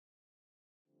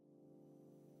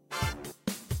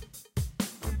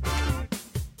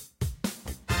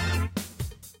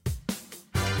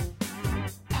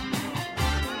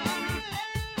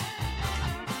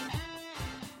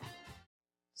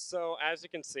So as you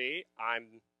can see,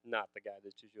 I'm not the guy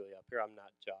that's usually up here. I'm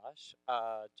not Josh.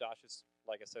 Josh is,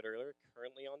 like I said earlier,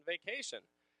 currently on vacation.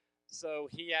 So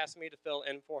he asked me to fill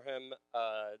in for him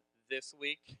this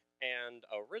week and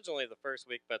originally the first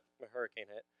week, but the hurricane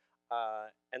hit,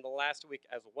 and the last week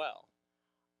as well.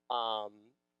 Um,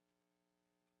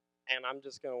 and I'm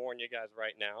just going to warn you guys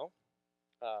right now.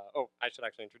 I should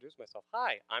actually introduce myself.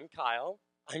 Hi, I'm Kyle.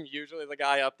 I'm usually the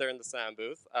guy up there in the sound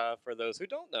booth for those who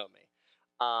don't know me.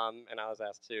 And I was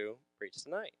asked to preach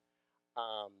tonight.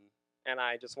 Um, and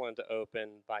I just wanted to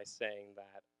open by saying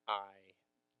that I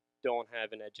don't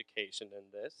have an education in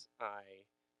this. I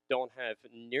don't have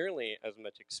nearly as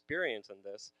much experience in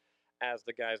this as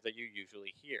the guys that you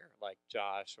usually hear, like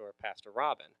Josh or Pastor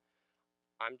Robin.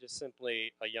 I'm just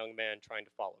simply a young man trying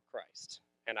to follow Christ,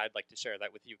 and I'd like to share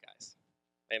that with you guys.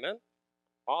 Amen?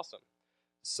 Awesome.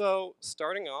 So,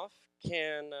 starting off,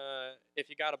 if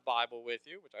you got a Bible with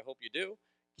you, which I hope you do,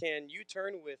 can you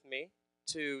turn with me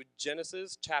to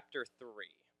Genesis chapter 3?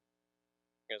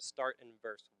 I'm going to start in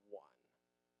verse 1.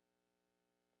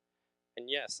 And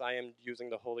yes, I am using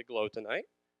the Holy Glow tonight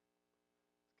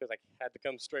because I had to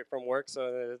come straight from work,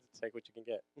 so take what you can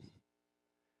get. If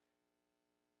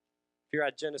you're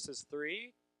at Genesis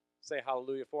 3, say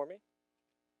hallelujah for me.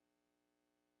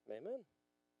 Amen.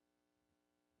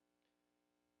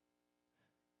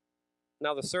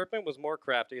 Now the serpent was more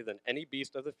crafty than any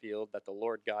beast of the field that the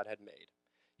Lord God had made.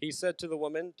 He said to the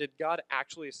woman, "Did God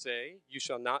actually say, 'You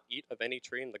shall not eat of any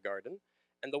tree in the garden'?"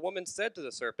 And the woman said to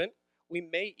the serpent, "We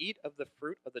may eat of the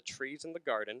fruit of the trees in the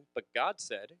garden, but God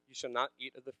said, 'You shall not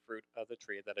eat of the fruit of the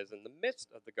tree that is in the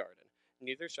midst of the garden,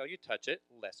 neither shall you touch it,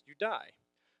 lest you die.'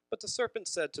 But the serpent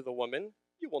said to the woman,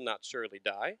 'You will not surely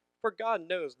die, for God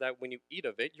knows that when you eat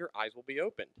of it, your eyes will be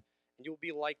opened, and you will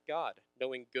be like God,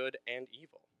 knowing good and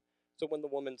evil.' So when the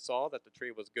woman saw that the tree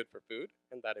was good for food,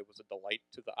 and that it was a delight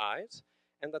to the eyes,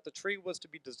 and that the tree was to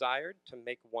be desired to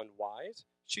make one wise,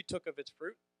 she took of its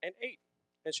fruit and ate.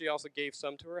 And she also gave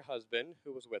some to her husband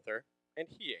who was with her, and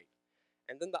he ate.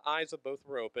 And then the eyes of both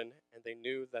were open, and they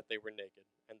knew that they were naked.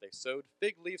 And they sewed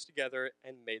fig leaves together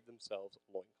and made themselves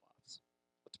loincloths."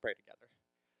 Let's pray together.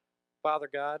 Father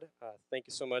God, thank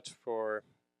you so much for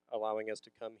allowing us to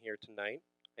come here tonight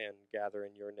and gather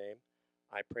in your name.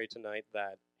 I pray tonight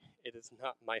that it is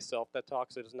not myself that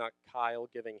talks. It is not Kyle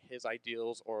giving his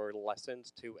ideals or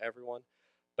lessons to everyone,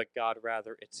 but God,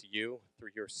 rather, it's you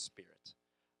through your Spirit.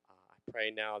 I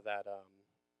pray now that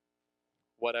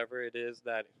whatever it is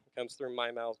that comes through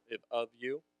my mouth is of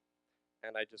you,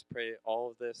 and I just pray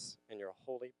all of this in your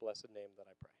holy, blessed name that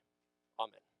I pray.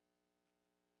 Amen.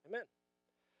 Amen.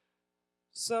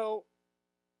 So,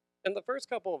 in the first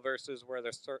couple of verses where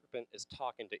the serpent is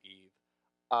talking to Eve,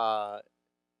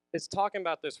 it's talking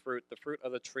about this fruit, the fruit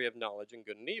of the tree of knowledge and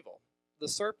good and evil. The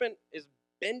serpent is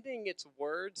bending its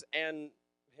words and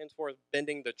henceforth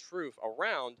bending the truth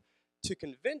around to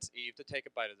convince Eve to take a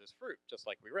bite of this fruit, just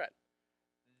like we read.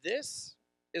 This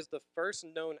is the first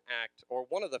known act, or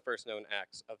one of the first known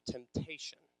acts of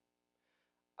temptation.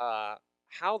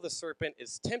 How the serpent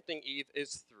is tempting Eve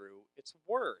is through its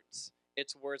words.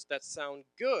 It's words that sound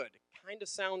good, kind of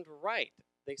sound right.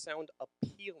 They sound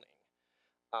appealing.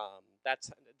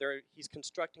 He's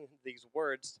constructing these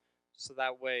words so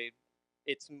that way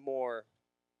it's more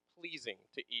pleasing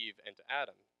to Eve and to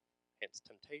Adam, hence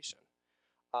temptation.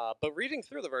 But reading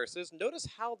through the verses, notice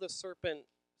how the serpent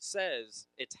says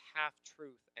it's half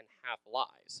truth and half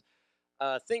lies.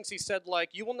 Things he said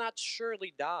like, "You will not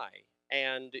surely die,"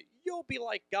 and "You'll be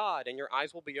like God and your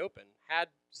eyes will be open,"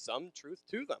 had some truth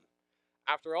to them.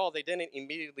 After all, they didn't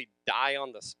immediately die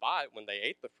on the spot when they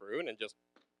ate the fruit and just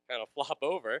kind of flop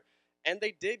over. And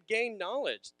they did gain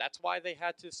knowledge. That's why they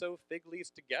had to sew fig leaves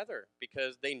together,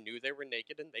 because they knew they were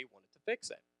naked and they wanted to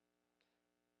fix it.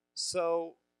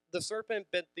 So the serpent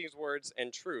bent these words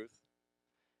in truth,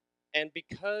 and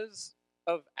because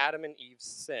of Adam and Eve's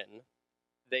sin,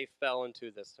 they fell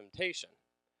into this temptation.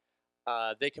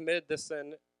 They committed this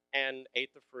sin and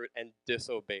ate the fruit and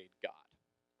disobeyed God,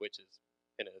 which is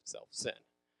in itself sin.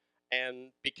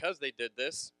 And because they did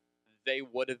this, they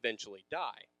would eventually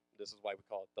die. This is why we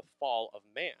call it the fall of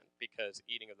man, because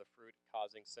eating of the fruit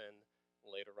causing sin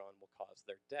later on will cause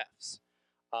their deaths.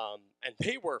 And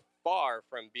they were far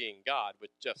from being God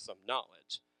with just some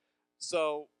knowledge.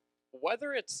 So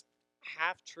whether it's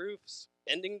half-truths,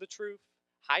 bending the truth,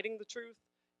 hiding the truth,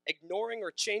 ignoring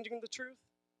or changing the truth,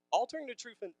 altering the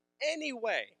truth in any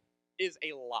way is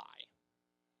a lie.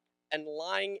 And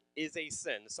lying is a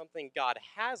sin, something God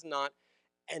has not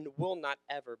and will not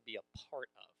ever be a part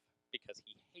of because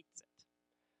he hates it.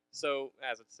 So,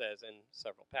 as it says in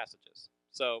several passages.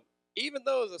 So, even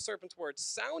though the serpent's words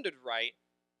sounded right,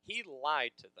 he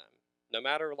lied to them. No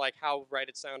matter like how right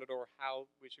it sounded or how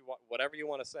whatever you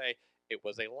want to say, it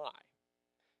was a lie.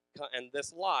 And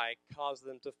this lie caused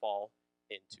them to fall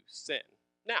into sin.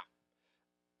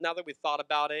 Now that we've thought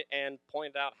about it and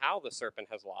pointed out how the serpent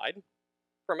has lied,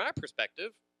 from our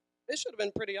perspective, it should have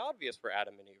been pretty obvious for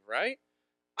Adam and Eve, right?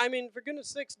 I mean, for goodness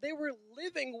sakes, they were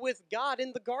living with God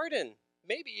in the garden.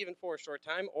 Maybe even for a short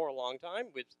time or a long time,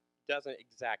 which doesn't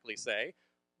exactly say,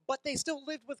 but they still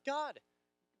lived with God.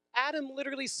 Adam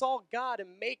literally saw God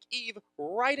make Eve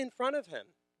right in front of him.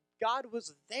 God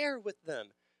was there with them.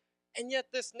 And yet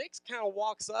this snake kind of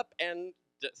walks up and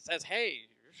says, hey,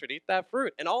 you should eat that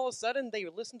fruit. And all of a sudden they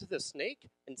listen to the snake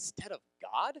instead of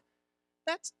God?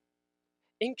 That's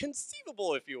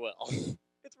inconceivable, if you will.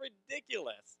 It's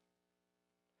ridiculous.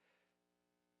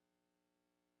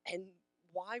 And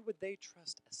why would they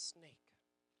trust a snake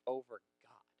over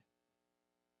God?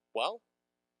 Well,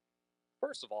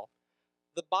 first of all,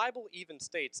 the Bible even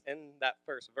states in that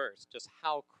first verse just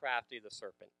how crafty the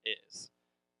serpent is.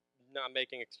 Not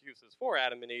making excuses for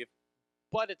Adam and Eve,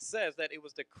 but it says that it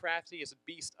was the craftiest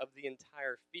beast of the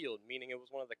entire field, meaning it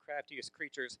was one of the craftiest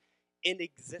creatures in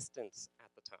existence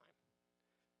at the time.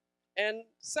 And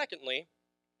secondly,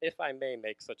 if I may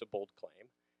make such a bold claim,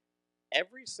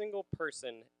 every single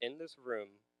person in this room,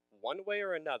 one way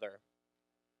or another,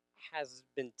 has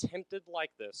been tempted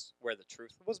like this, where the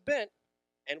truth was bent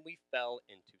and we fell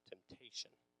into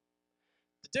temptation.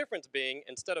 The difference being,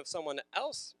 instead of someone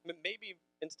else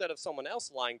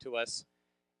lying to us,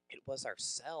 it was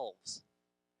ourselves.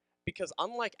 Because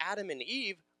unlike Adam and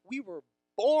Eve, we were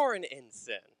born in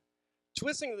sin.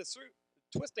 Twisting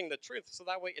the truth so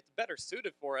that way it's better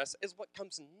suited for us is what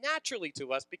comes naturally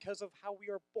to us because of how we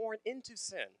are born into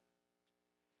sin.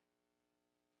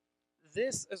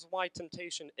 This is why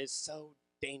temptation is so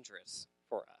dangerous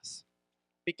for us,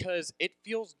 because it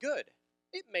feels good.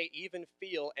 It may even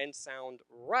feel and sound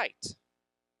right.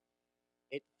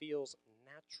 It feels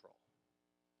natural,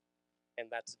 and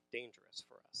that's dangerous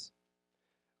for us.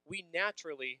 We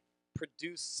naturally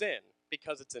produce sin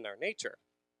because it's in our nature.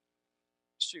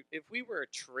 Shoot, if we were a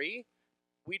tree,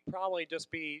 we'd probably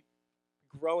just be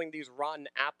growing these rotten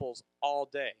apples all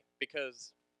day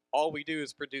because all we do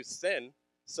is produce sin.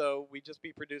 So we'd just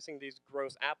be producing these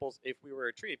gross apples if we were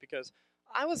a tree, because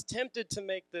I was tempted to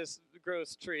make this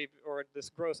gross tree or this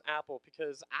gross apple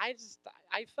because I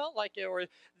felt like it, or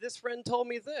this friend told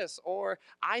me this, or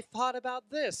I thought about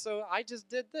this, so I just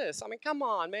did this. I mean, come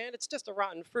on, man, it's just a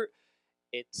rotten fruit.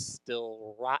 It's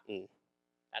still rotten.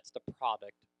 That's the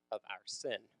product of our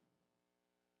sin.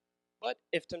 But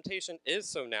if temptation is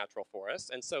so natural for us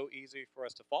and so easy for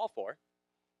us to fall for,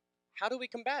 how do we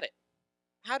combat it?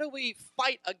 How do we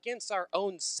fight against our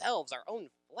own selves, our own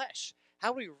flesh?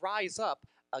 How do we rise up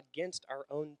against our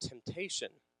own temptation?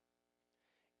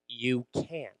 You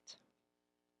can't.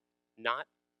 Not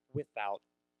without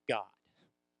God.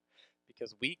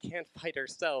 Because we can't fight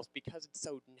ourselves because it's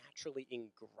so naturally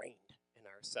ingrained in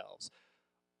ourselves.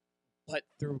 But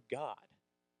through God,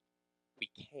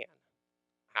 we can.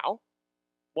 How?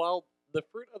 Well, the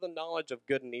fruit of the knowledge of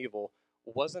good and evil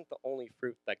wasn't the only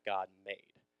fruit that God made.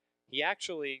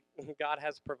 God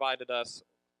has provided us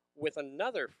with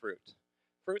another fruit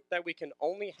that we can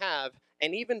only have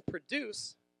and even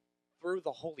produce through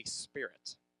the Holy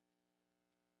Spirit.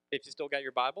 If you still got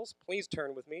your Bibles, please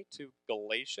turn with me to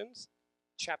Galatians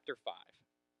chapter 5.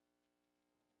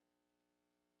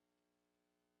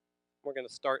 We're going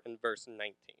to start in verse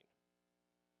 19.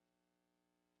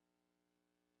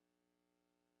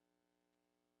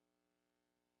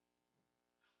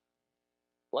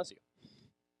 Bless you.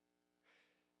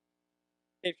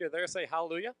 If you're there, say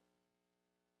hallelujah.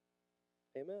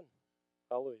 Amen.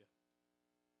 Hallelujah.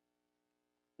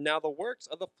 Now the works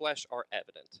of the flesh are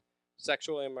evident: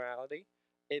 sexual immorality,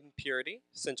 impurity,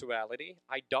 sensuality,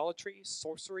 idolatry,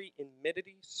 sorcery,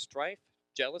 enmity, strife,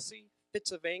 jealousy,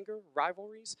 fits of anger,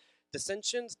 rivalries,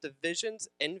 dissensions, divisions,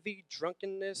 envy,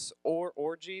 drunkenness, or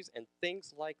orgies, and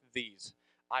things like these.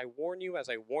 I warn you, as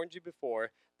I warned you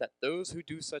before, that those who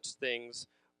do such things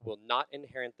will not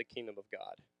inherit the kingdom of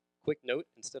God. Quick note,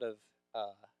 instead of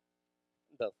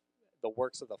the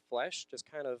works of the flesh, just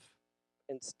kind of,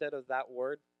 instead of that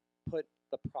word, put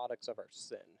the products of our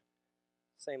sin.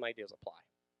 Same ideas apply.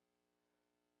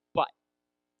 But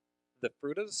the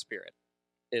fruit of the Spirit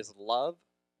is love,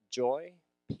 joy,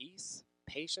 peace,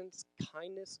 patience,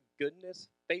 kindness, goodness,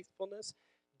 faithfulness,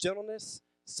 gentleness,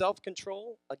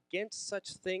 self-control. Against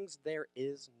such things there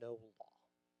is no law.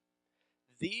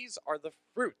 These are the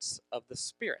fruits of the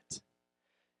Spirit.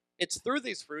 It's through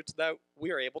these fruits that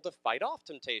we are able to fight off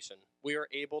temptation. We are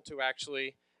able to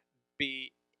actually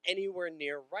be anywhere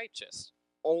near righteous.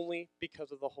 only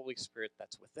because of the Holy Spirit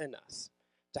that's within us.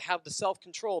 To have the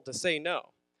self-control to say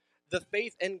no. The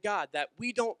faith in God that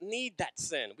we don't need that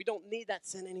sin. We don't need that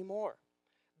sin anymore.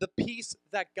 The peace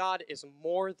that God is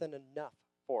more than enough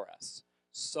for us.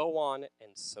 So on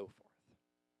and so forth.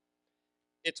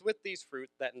 It's with these fruit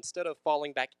that instead of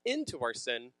falling back into our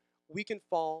sin, we can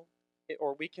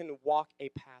walk a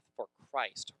path for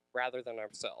Christ rather than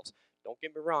ourselves. Don't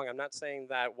get me wrong, I'm not saying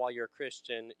that while you're a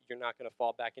Christian, you're not going to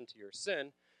fall back into your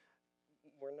sin.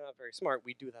 We're not very smart.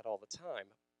 We do that all the time.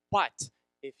 But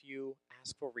if you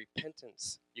ask for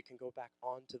repentance, you can go back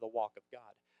onto the walk of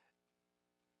God.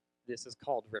 This is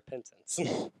called repentance.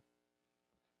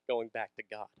 Going back to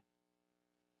God.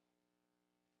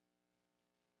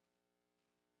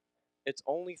 It's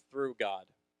only through God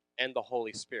and the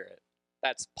Holy Spirit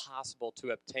that's possible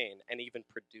to obtain and even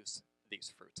produce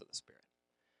these fruits of the Spirit.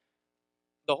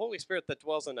 The Holy Spirit that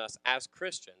dwells in us as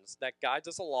Christians, that guides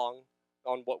us along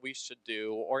on what we should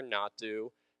do or not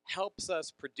do, helps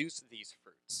us produce these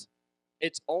fruits.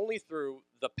 It's only through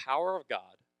the power of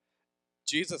God,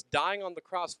 Jesus dying on the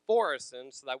cross for our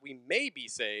sins so that we may be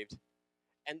saved,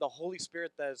 and the Holy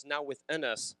Spirit that is now within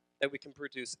us, that we can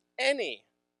produce any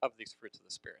of these fruits of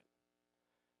the Spirit.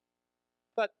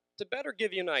 But to better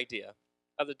give you an idea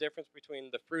of the difference between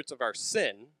the fruits of our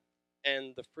sin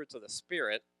and the fruits of the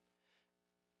Spirit,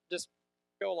 just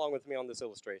go along with me on this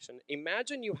illustration.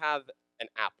 Imagine you have an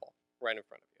apple right in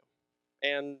front of you,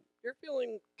 and you're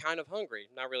feeling kind of hungry,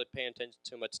 not really paying attention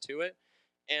too much to it,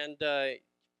 and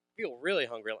feel really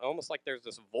hungry, almost like there's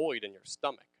this void in your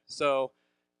stomach. So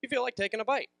you feel like taking a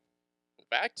bite. In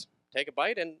fact, take a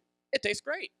bite, and it tastes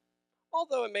great.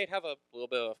 Although it may have a little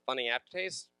bit of a funny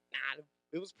aftertaste,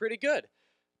 it was pretty good.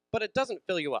 But it doesn't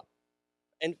fill you up.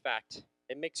 In fact,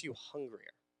 it makes you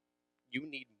hungrier. You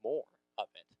need more of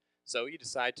it. So you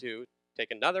decide to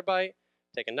take another bite,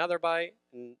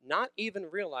 and not even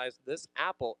realize this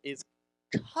apple is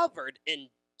covered in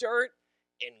dirt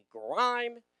and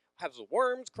grime, has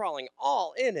worms crawling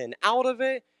all in and out of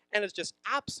it, and is just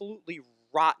absolutely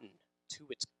rotten to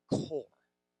its core.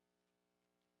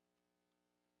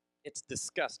 It's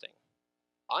disgusting,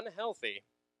 unhealthy,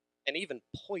 and even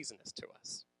poisonous to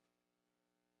us.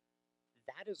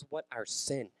 That is what our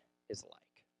sin is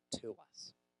like to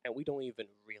us, and we don't even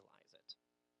realize it.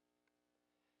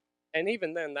 And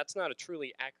even then, that's not a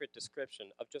truly accurate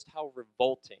description of just how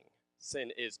revolting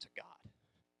sin is to God.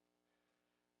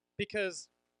 Because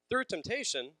through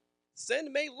temptation,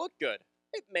 sin may look good.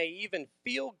 It may even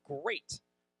feel great.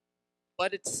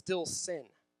 But it's still sin.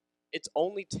 It's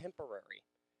only temporary.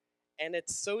 And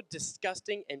it's so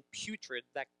disgusting and putrid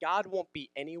that God won't be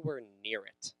anywhere near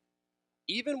it.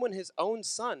 Even when his own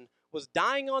son was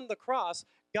dying on the cross,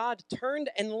 God turned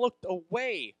and looked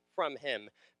away from him.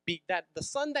 That the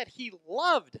son that he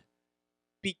loved,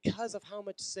 because of how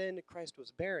much sin Christ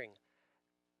was bearing.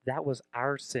 That was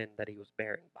our sin that he was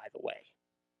bearing, by the way.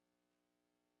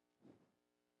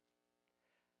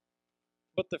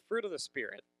 But the fruit of the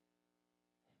Spirit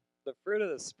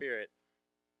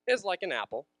is like an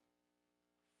apple,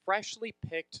 freshly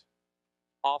picked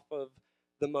off of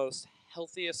the most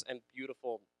healthiest and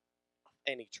beautiful of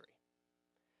any tree.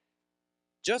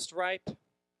 Just ripe,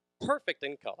 perfect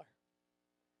in color.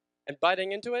 And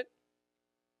biting into it,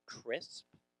 crisp,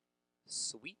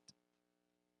 sweet,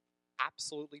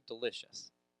 absolutely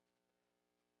delicious.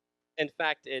 In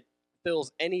fact, it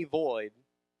fills any void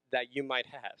that you might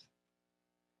have.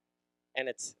 And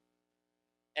it's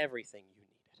everything you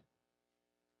needed,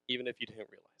 even if you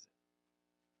didn't realize it.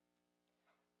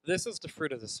 This is the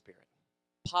fruit of the Spirit,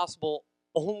 possible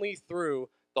only through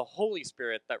the Holy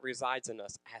Spirit that resides in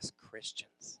us as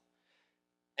Christians.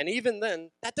 And even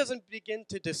then, that doesn't begin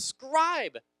to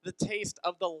describe the taste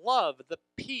of the love, the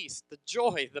peace, the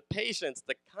joy, the patience,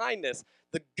 the kindness,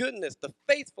 the goodness, the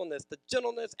faithfulness, the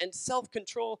gentleness, and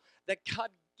self-control that God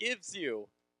gives you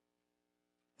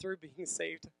through being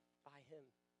saved by him.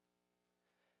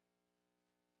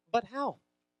 But how?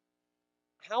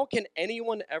 How can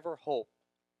anyone ever hope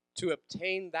to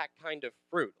obtain that kind of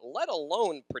fruit, let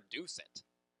alone produce it?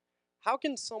 How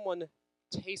can someone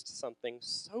taste something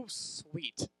so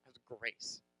sweet as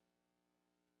grace?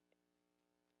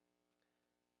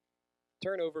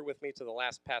 Turn over with me to the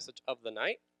last passage of the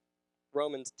night,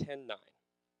 Romans 10:9.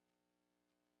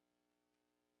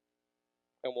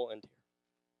 And we'll end here.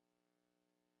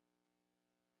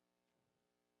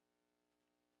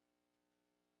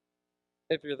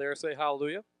 If you're there, say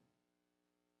hallelujah.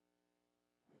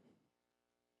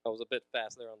 I was a bit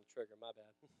fast there on the trigger, my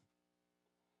bad.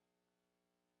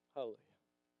 Hallelujah.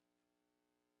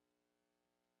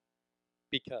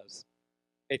 Because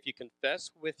if you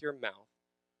confess with your mouth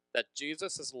that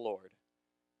Jesus is Lord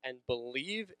and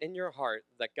believe in your heart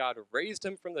that God raised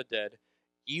him from the dead,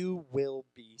 you will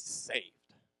be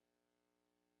saved.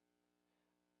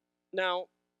 Now,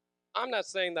 I'm not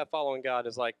saying that following God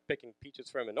is like picking peaches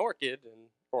from an or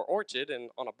orchard and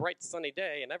on a bright sunny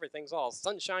day and everything's all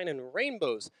sunshine and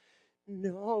rainbows.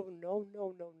 No, no,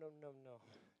 no, no, no, no, no.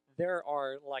 There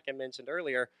are, like I mentioned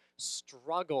earlier,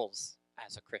 struggles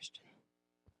as a Christian.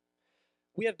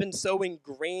 We have been so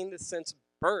ingrained since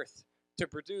birth to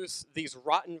produce these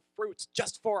rotten fruits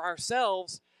just for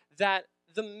ourselves that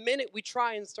the minute we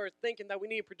try and start thinking that we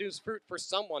need to produce fruit for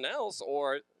someone else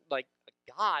or like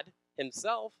God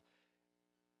himself,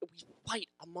 we fight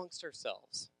amongst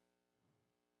ourselves.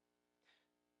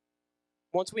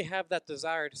 Once we have that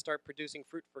desire to start producing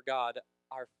fruit for God,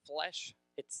 our flesh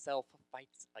itself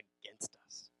fights against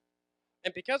us.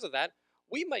 And because of that,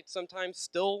 we might sometimes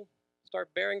still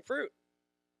start bearing fruit.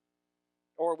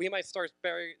 Or we might start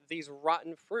bearing these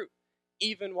rotten fruit,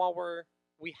 even while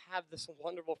we have this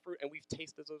wonderful fruit and we've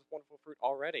tasted this wonderful fruit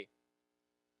already.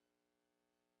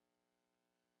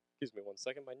 Excuse me one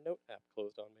second, my note app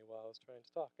closed on me while I was trying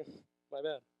to talk. My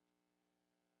bad.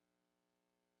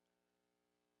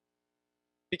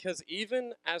 Because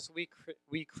even as we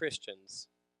Christians,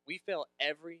 we fail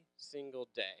every single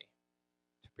day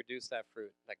to produce that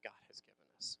fruit that God has given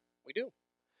us. We do.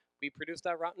 We produce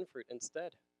that rotten fruit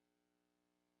instead.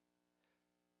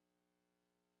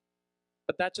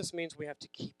 But that just means we have to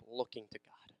keep looking to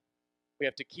God. We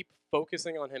have to keep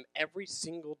focusing on him every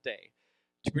single day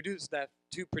to produce that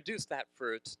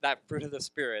fruit of the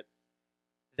Spirit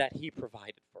that he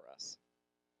provided for us,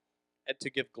 and to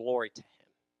give glory to him.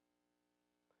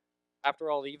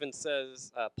 After all,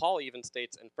 Paul even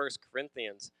states in 1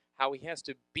 Corinthians how he has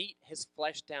to beat his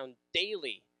flesh down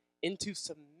daily into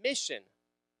submission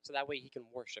so that way he can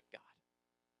worship God.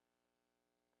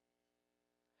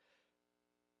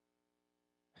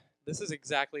 This is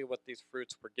exactly what these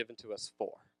fruits were given to us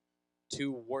for,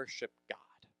 to worship God.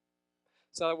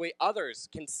 So that way others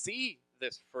can see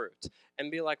this fruit and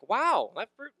be like, wow, that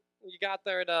fruit you got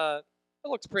there, it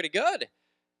looks pretty good.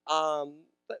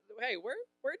 Hey,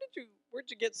 where'd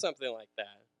you get something like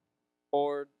that?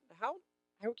 Or how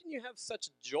can you have such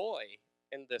joy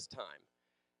in this time?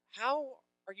 How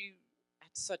are you at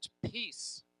such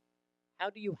peace?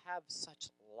 How do you have such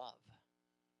love?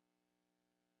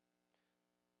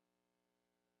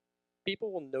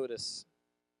 People will notice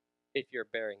if you're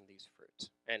bearing these fruit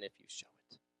and if you show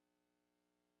it.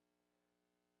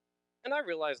 And I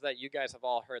realize that you guys have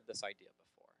all heard this idea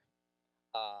before.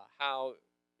 How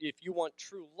if you want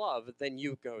true love, then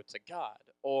you go to God.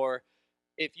 Or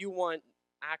if you want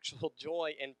actual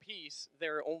joy and peace,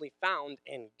 they're only found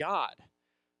in God.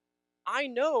 I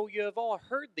know you have all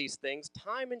heard these things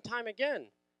time and time again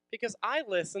because I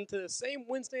listen to the same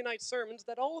Wednesday night sermons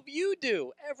that all of you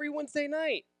do every Wednesday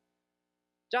night.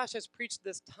 Josh has preached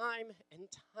this time and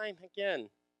time again.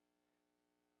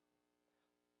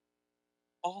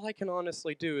 All I can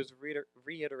honestly do is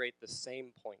reiterate the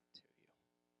same point to you.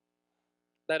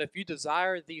 That if you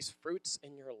desire these fruits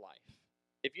in your life,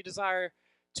 if you desire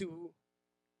to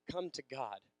come to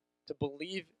God, to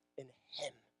believe in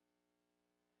him,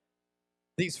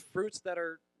 these fruits that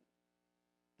are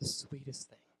the sweetest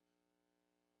thing,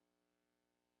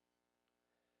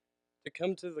 to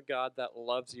come to the God that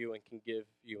loves you and can give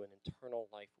you an eternal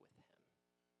life with him.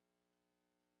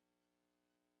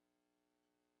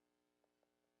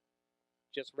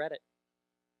 Just read it.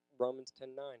 Romans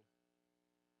 10:9.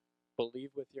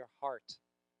 Believe with your heart.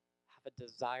 Have a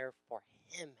desire for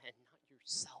him and not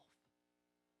yourself.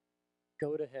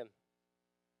 Go to him.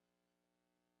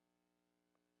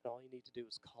 And all you need to do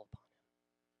is call upon him.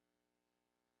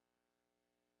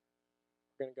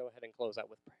 We're going to go ahead and close out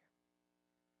with prayer.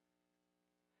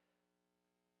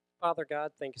 Father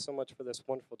God, thank you so much for this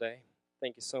wonderful day.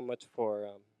 Thank you so much for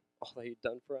all that you've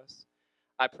done for us.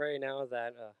 I pray now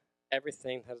that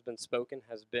everything that has been spoken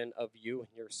has been of you and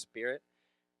your spirit,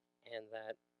 and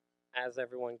that as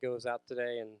everyone goes out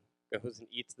today and goes and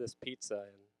eats this pizza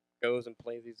and goes and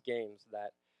plays these games,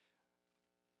 that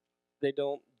they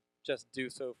don't just do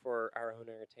so for our own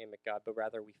entertainment, God, but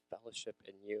rather we fellowship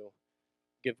in you.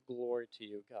 Give glory to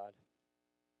you, God.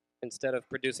 Instead of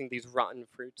producing these rotten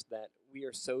fruits that we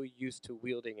are so used to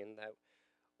wielding and that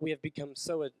we have become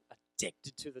so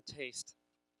addicted to the taste.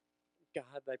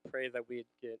 God, I pray that we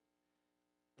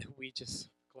just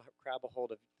grab a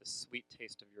hold of the sweet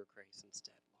taste of your grace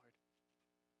instead, Lord.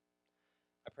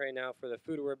 I pray now for the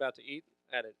food we're about to eat,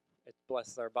 that it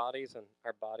blesses our bodies and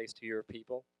our bodies to your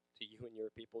people, to you and your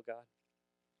people, God.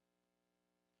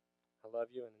 I love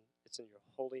you, and it's in your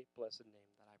holy, blessed name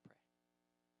that I pray.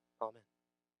 Amen.